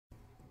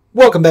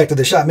Welcome back to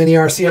the Shop Mini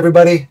RC,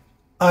 everybody.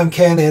 I'm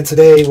Ken, and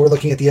today we're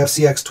looking at the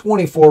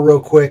FCX24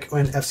 real quick,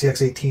 and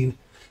FCX18,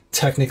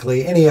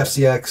 technically, any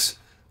FCX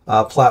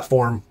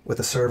platform with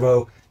a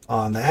servo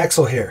on the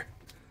axle here.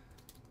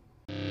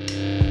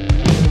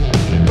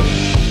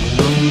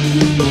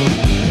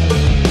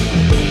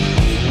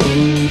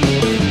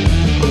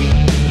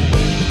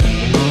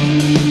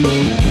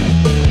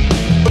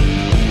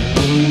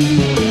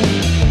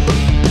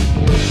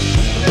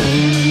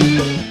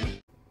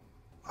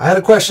 I had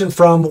a question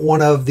from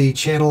one of the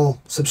channel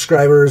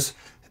subscribers,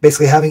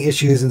 basically having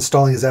issues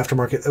installing his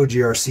aftermarket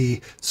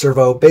OGRC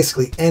servo,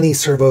 basically any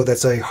servo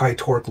that's a high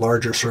torque,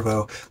 larger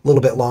servo, a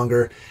little bit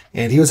longer,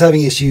 and he was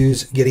having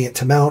issues getting it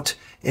to mount,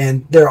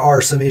 and there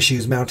are some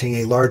issues mounting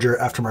a larger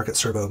aftermarket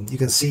servo. You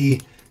can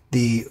see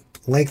the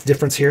length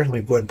difference here. Let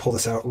me go ahead and pull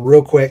this out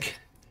real quick.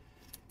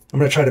 I'm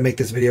going to try to make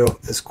this video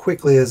as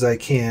quickly as I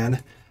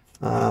can,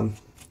 but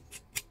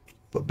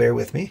bear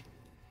with me.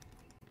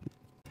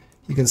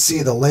 You can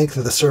see the length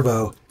of the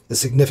servo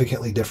is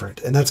significantly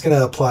different, and that's going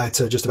to apply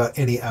to just about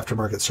any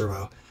aftermarket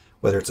servo,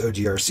 whether it's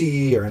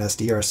OGRC or an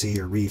SDRC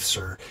or Reefs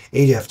or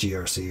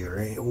AFGRC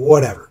or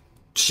whatever.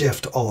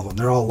 Shift, all of them.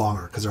 They're all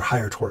longer because they're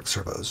higher torque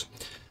servos.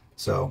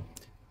 So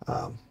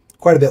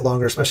quite a bit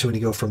longer, especially when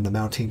you go from the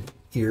mounting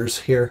ears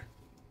here.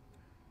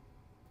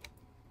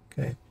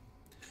 Okay.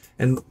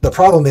 And the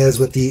problem is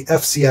with the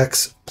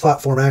FCX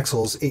platform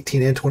axles,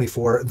 18 and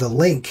 24, the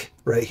link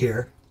right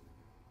here,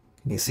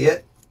 can you see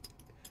it?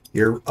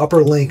 Your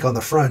upper link on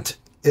the front,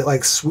 it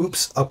like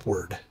swoops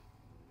upward.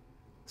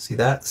 See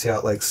that? See how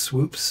it like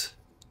swoops?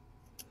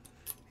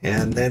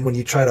 And then when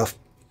you try to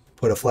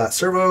put a flat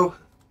servo,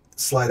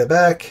 slide it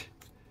back,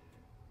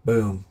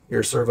 boom,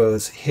 your servo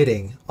is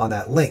hitting on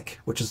that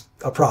link, which is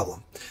a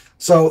problem.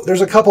 So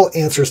there's a couple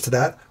answers to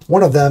that.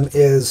 One of them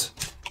is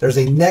there's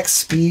a Next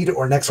Speed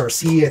or Next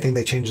RC. I think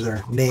they changed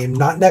their name.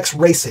 Not Next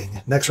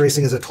Racing. Next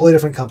Racing is a totally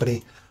different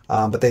company.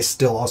 But they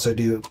still also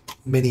do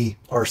mini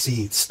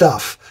RC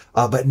stuff.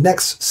 But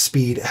Next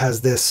Speed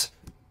has this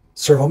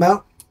servo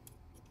mount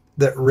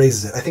that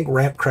raises it. I think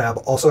Ramp Crab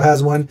also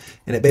has one,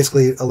 and it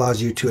basically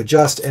allows you to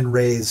adjust and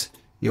raise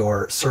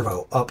your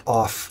servo up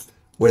off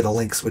where the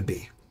links would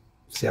be.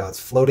 See how it's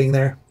floating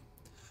there?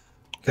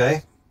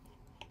 Okay.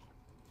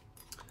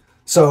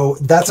 So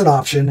that's an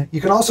option. You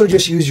can also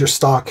just use your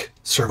stock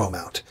servo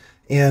mount.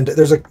 And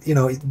there's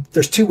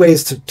there's two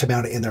ways to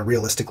mount it in there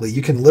realistically.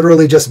 You can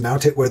literally just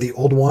mount it where the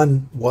old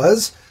one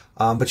was,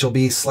 but you'll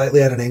be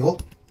slightly at an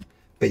angle.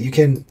 But you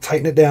can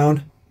tighten it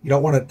down. You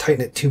don't want to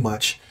tighten it too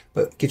much,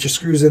 but get your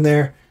screws in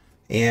there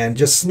and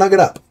just snug it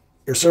up.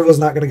 Your servo's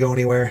not going to go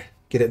anywhere.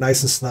 Get it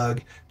nice and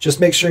snug.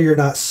 Just make sure you're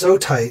not so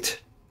tight.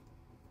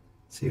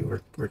 See, we're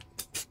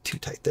too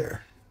tight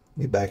there.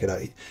 Let me back it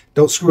out.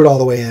 Don't screw it all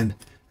the way in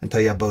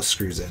until you have both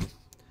screws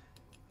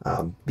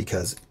in,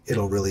 because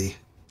it'll really,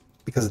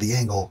 because of the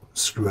angle,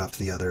 screw up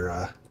the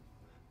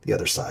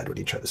other side when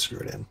you try to screw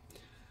it in.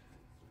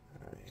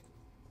 All right.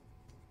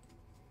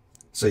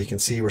 So you can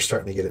see we're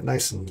starting to get it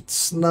nice and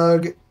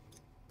snug.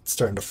 It's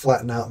starting to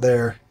flatten out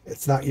there.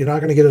 You're not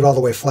going to get it all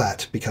the way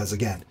flat because,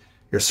 again,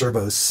 your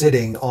servo is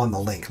sitting on the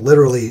link,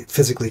 literally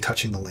physically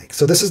touching the link.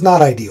 So this is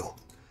not ideal,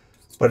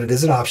 but it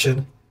is an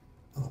option.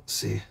 Oh, let's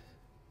see.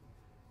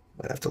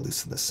 Might have to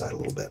loosen this side a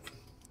little bit.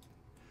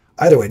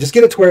 Either way, just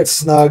get it to where it's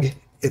snug,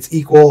 it's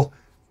equal.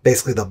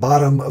 Basically, the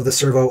bottom of the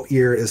servo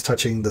ear is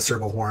touching the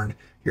servo horn.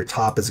 Your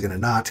top is going to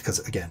not, because,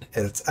 again,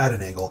 it's at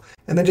an angle.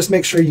 And then just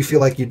make sure you feel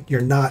like you're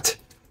not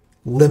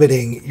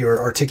limiting your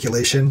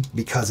articulation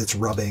because it's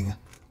rubbing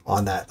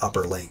on that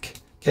upper link.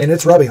 Okay, and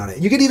it's rubbing on it.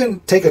 You could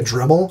even take a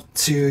Dremel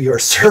to your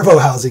servo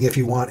housing if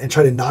you want and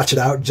try to notch it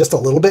out just a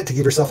little bit to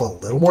give yourself a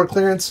little more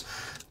clearance.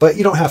 But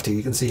you don't have to.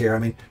 You can see here, I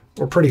mean,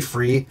 we're pretty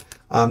free.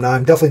 Now,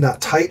 I'm definitely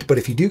not tight, but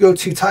if you do go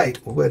too tight,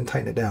 we'll go ahead and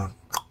tighten it down.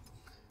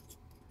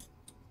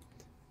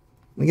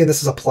 Again,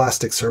 this is a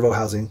plastic servo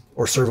housing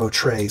or servo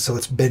tray, so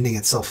it's bending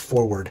itself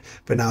forward,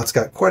 but now it's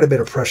got quite a bit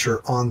of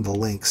pressure on the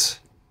links.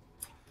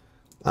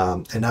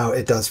 And now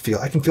it does feel,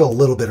 I can feel a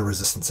little bit of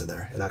resistance in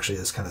there. It actually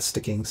is kind of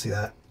sticking. See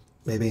that?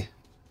 Maybe.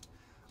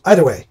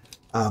 Either way,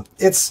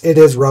 it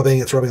is rubbing.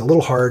 It's rubbing a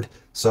little hard,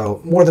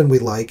 so more than we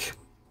like.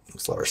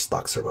 Let's let our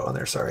stock servo on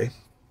there, sorry.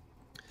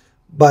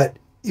 But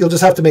you'll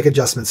just have to make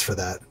adjustments for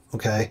that,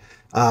 okay?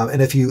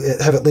 And if you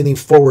have it leaning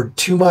forward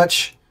too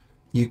much,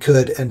 you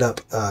could end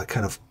up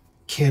kind of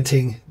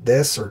canting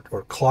this or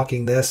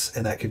clocking this,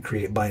 and that could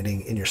create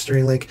binding in your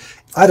steering link.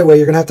 Either way,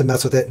 you're going to have to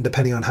mess with it, and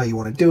depending on how you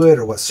want to do it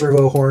or what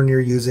servo horn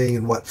you're using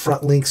and what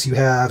front links you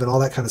have and all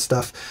that kind of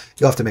stuff,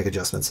 you'll have to make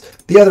adjustments.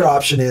 The other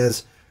option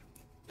is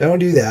don't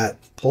do that.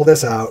 Pull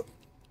this out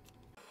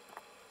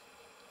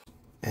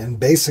and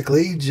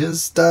basically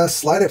just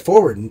slide it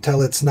forward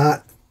until it's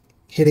not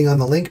hitting on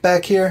the link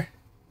back here.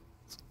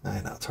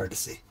 I know it's hard to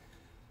see,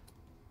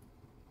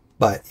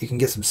 but you can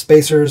get some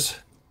spacers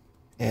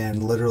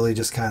and literally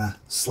just kind of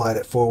slide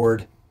it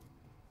forward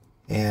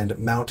and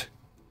mount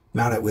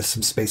it with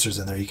some spacers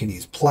in there. You can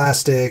use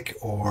plastic,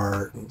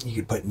 or you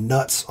could put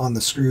nuts on the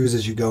screws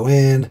as you go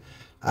in.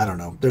 I don't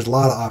know. There's a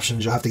lot of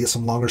options. You'll have to get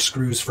some longer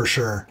screws for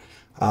sure.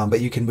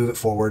 but you can move it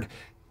forward.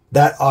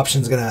 That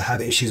option is going to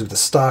have issues with the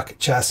stock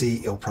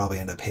chassis. You'll probably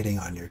end up hitting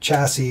on your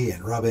chassis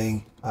and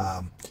rubbing.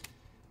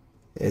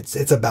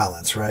 It's a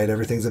balance, right?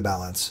 Everything's a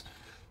balance.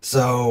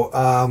 So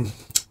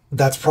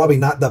that's probably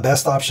not the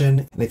best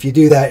option. And if you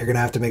do that, you're going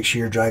to have to make sure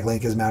your drag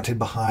link is mounted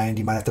behind.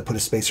 You might have to put a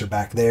spacer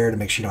back there to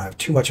make sure you don't have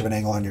too much of an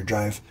angle on your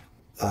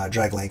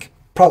drag link.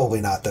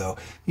 Probably not, though.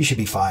 You should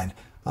be fine.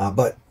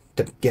 But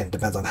again,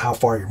 depends on how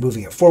far you're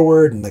moving it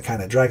forward and the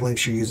kind of drag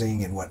links you're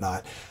using and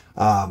whatnot.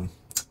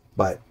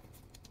 But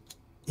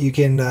you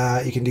can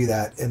do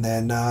that. And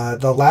then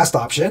the last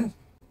option,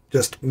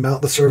 just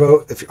mount the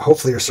servo.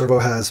 Hopefully your servo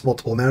has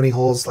multiple mounting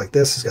holes like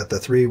this. It's got the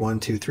 3, 1,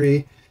 2, 3.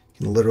 You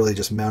can literally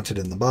just mount it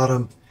in the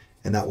bottom,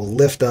 and that will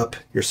lift up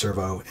your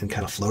servo and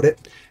kind of float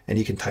it. And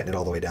you can tighten it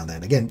all the way down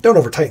then. Again, don't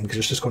over tighten because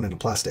it's just going into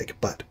plastic,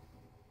 but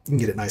you can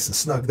get it nice and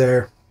snug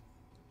there.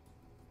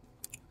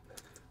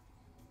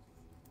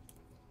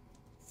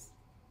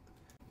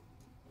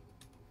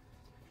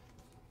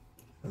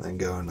 And then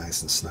go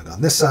nice and snug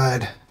on this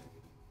side.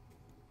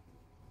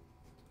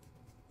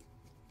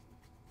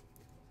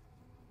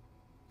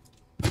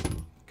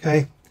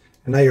 Okay,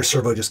 and now your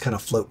servo just kind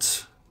of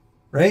floats,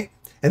 right?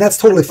 And that's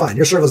totally fine.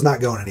 Your servo's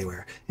not going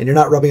anywhere, and you're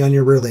not rubbing on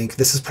your rear link.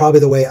 This is probably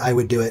the way I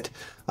would do it.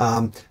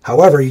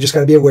 However, you just got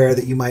to be aware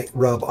that you might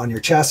rub on your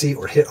chassis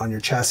or hit on your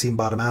chassis and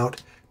bottom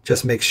out.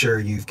 Just make sure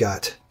you've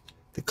got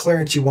the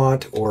clearance you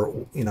want,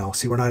 or, you know,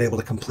 see, we're not able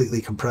to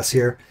completely compress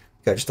here.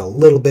 Got just a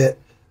little bit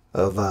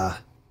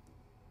of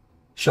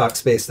shock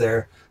space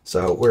there.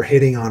 So we're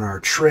hitting on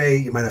our tray.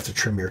 You might have to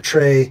trim your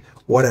tray,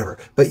 whatever.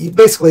 But you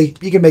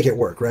can make it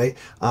work, right?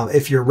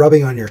 If you're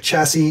rubbing on your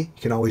chassis,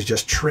 you can always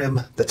just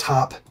trim the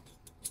top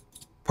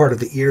part of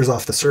the ears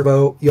off the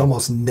servo. You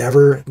almost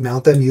never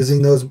mount them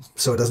using those,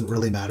 so it doesn't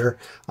really matter.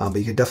 But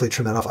you can definitely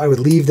trim that off. I would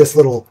leave this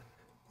little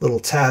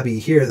tabby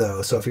here,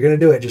 though. So if you're going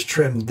to do it, just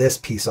trim this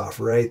piece off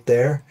right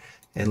there.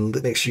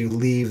 And make sure you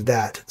leave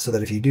that so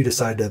that if you do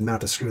decide to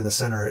mount a screw in the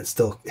center, it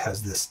still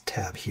has this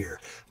tab here.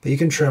 But you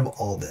can trim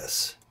all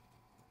this.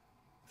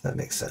 If that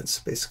makes sense.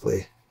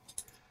 Basically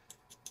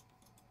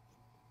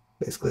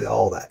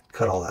all that.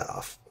 Cut all that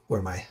off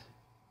where my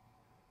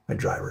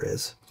driver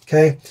is.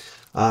 Okay.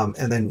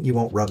 And then you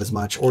won't rub as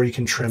much, or you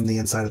can trim the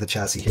inside of the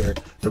chassis here.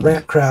 The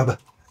Ramp Crab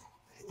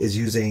is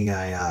using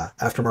a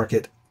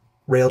aftermarket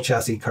rail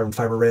chassis, carbon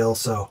fiber rail.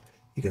 So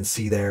you can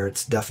see there,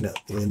 it's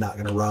definitely not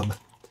going to rub.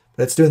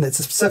 But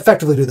it's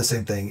effectively doing the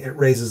same thing. It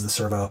raises the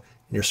servo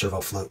and your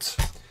servo floats.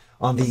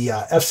 On the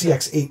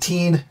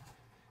FCX18,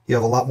 you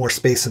have a lot more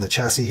space in the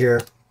chassis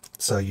here,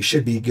 so you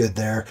should be good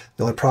there.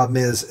 The only problem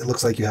is it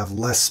looks like you have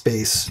less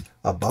space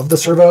above the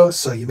servo,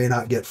 so you may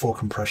not get full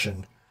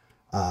compression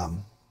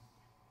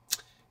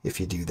if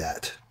you do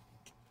that.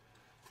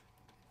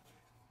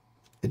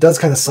 It does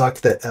kind of suck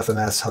that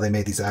FMS, how they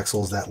made these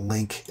axles, that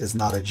link is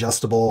not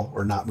adjustable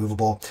or not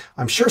movable.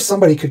 I'm sure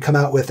somebody could come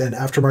out with an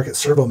aftermarket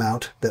servo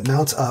mount that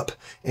mounts up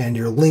and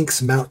your links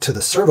mount to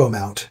the servo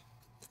mount.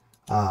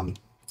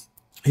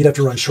 You'd have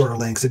to run shorter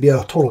links. It'd be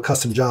a total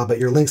custom job, but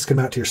your links could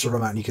mount to your servo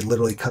mount and you could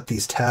literally cut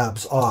these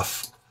tabs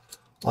off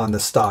on the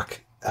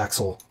stock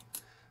axle.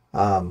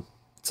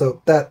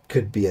 So that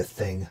could be a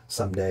thing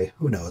someday.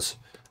 Who knows?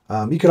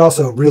 You could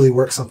also really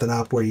work something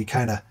up where you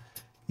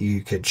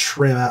could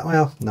trim out,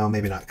 well, no,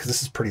 maybe not, because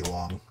this is pretty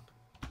long.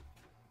 I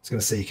was going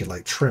to say you could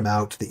like trim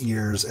out the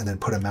ears and then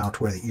put a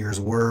mount where the ears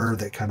were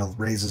that kind of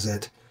raises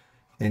it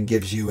and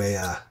gives you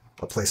a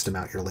place to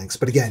mount your links.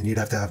 But again, you'd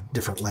have to have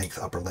different length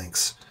upper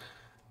links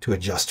to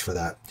adjust for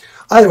that.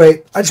 Either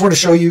way, I just want to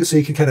show you so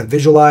you can kind of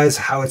visualize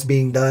how it's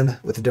being done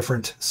with a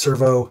different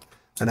servo,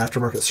 an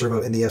aftermarket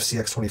servo in the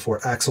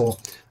FCX24 axle.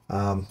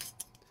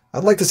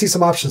 I'd like to see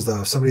some options,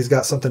 though. If somebody's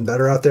got something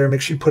better out there, make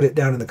sure you put it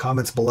down in the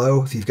comments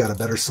below if you've got a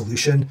better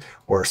solution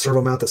or a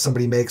servo mount that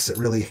somebody makes that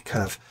really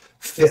kind of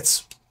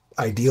fits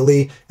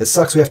ideally. It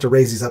sucks we have to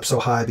raise these up so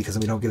high because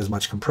then we don't get as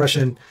much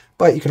compression,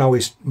 but you can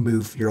always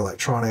move your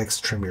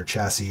electronics, trim your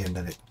chassis, and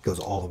then it goes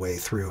all the way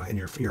through and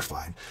you're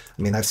fine.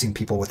 I mean, I've seen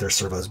people with their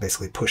servos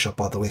basically push up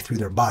all the way through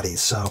their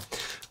bodies. So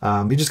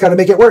you just got to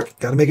make it work.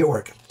 Got to make it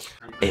work.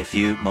 A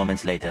few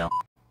moments later.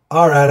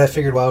 All right, I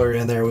figured while we were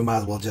in there, we might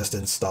as well just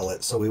install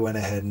it. So we went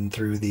ahead and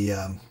threw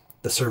the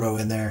servo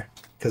in there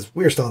because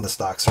we were still in the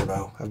stock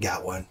servo. I've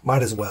got one.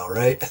 Might as well,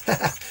 right?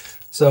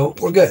 So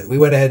we're good. We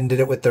went ahead and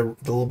did it with the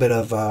little bit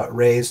of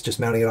raise,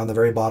 just mounting it on the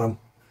very bottom.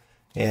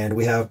 And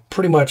we have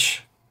pretty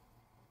much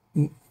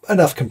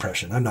enough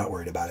compression. I'm not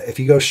worried about it. If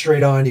you go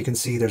straight on, you can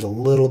see there's a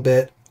little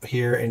bit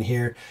here and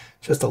here,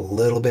 just a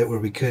little bit where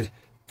we could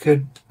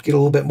get a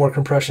little bit more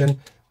compression.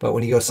 But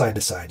when you go side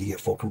to side, you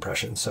get full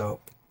compression. So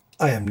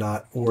I am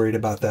not worried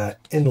about that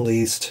in the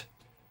least.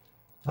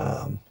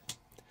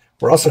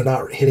 We're also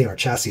not hitting our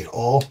chassis at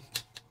all.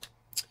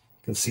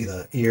 You can see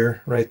the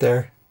ear right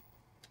there.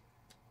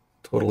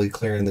 Totally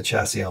clearing the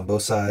chassis on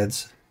both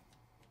sides.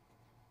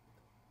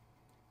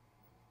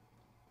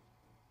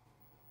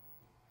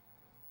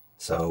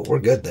 So we're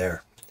good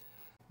there.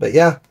 But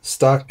yeah,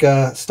 stock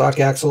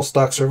axle,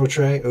 stock servo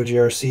tray,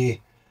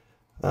 OGRC,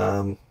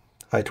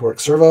 high torque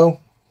servo.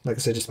 Like I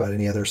said, just about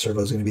any other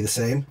servo is going to be the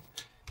same.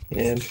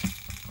 And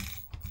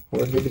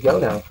we're good to go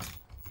now.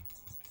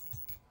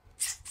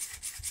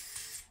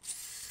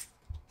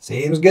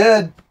 Seems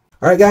good.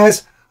 All right,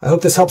 guys. I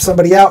hope this helps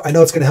somebody out. I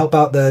know it's going to help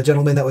out the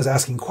gentleman that was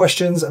asking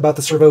questions about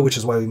the servo, which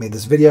is why we made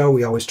this video.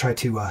 We always try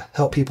to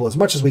help people as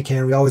much as we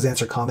can. We always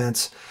answer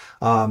comments.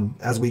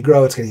 As we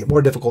grow, it's going to get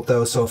more difficult,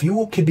 though. So if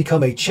you can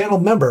become a channel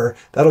member,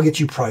 that'll get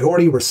you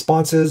priority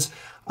responses.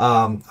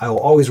 I will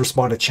always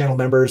respond to channel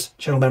members.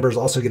 Channel members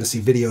also get to see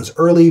videos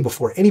early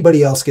before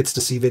anybody else gets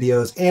to see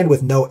videos, and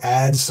with no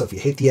ads. So if you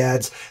hate the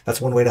ads,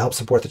 that's one way to help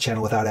support the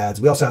channel without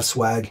ads. We also have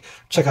swag.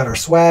 Check out our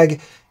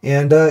swag.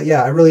 And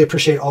yeah, I really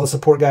appreciate all the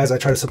support, guys. I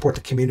try to support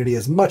the community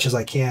as much as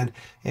I can.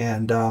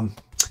 And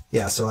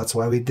yeah, so that's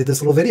why we did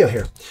this little video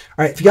here.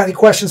 All right, if you got any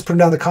questions, put them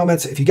down in the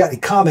comments. If you got any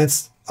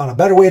comments on a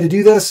better way to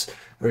do this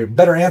or a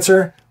better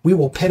answer, we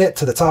will pin it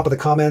to the top of the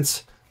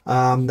comments.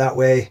 That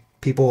way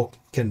people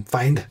can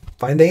find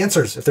the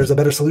answers if there's a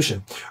better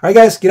solution. All right,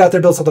 guys, get out there,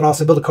 build something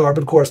awesome, build a car,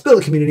 build a course,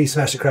 build a community,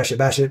 smash it, crash it,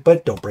 bash it,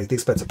 but don't break the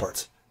expensive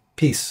parts.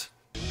 Peace.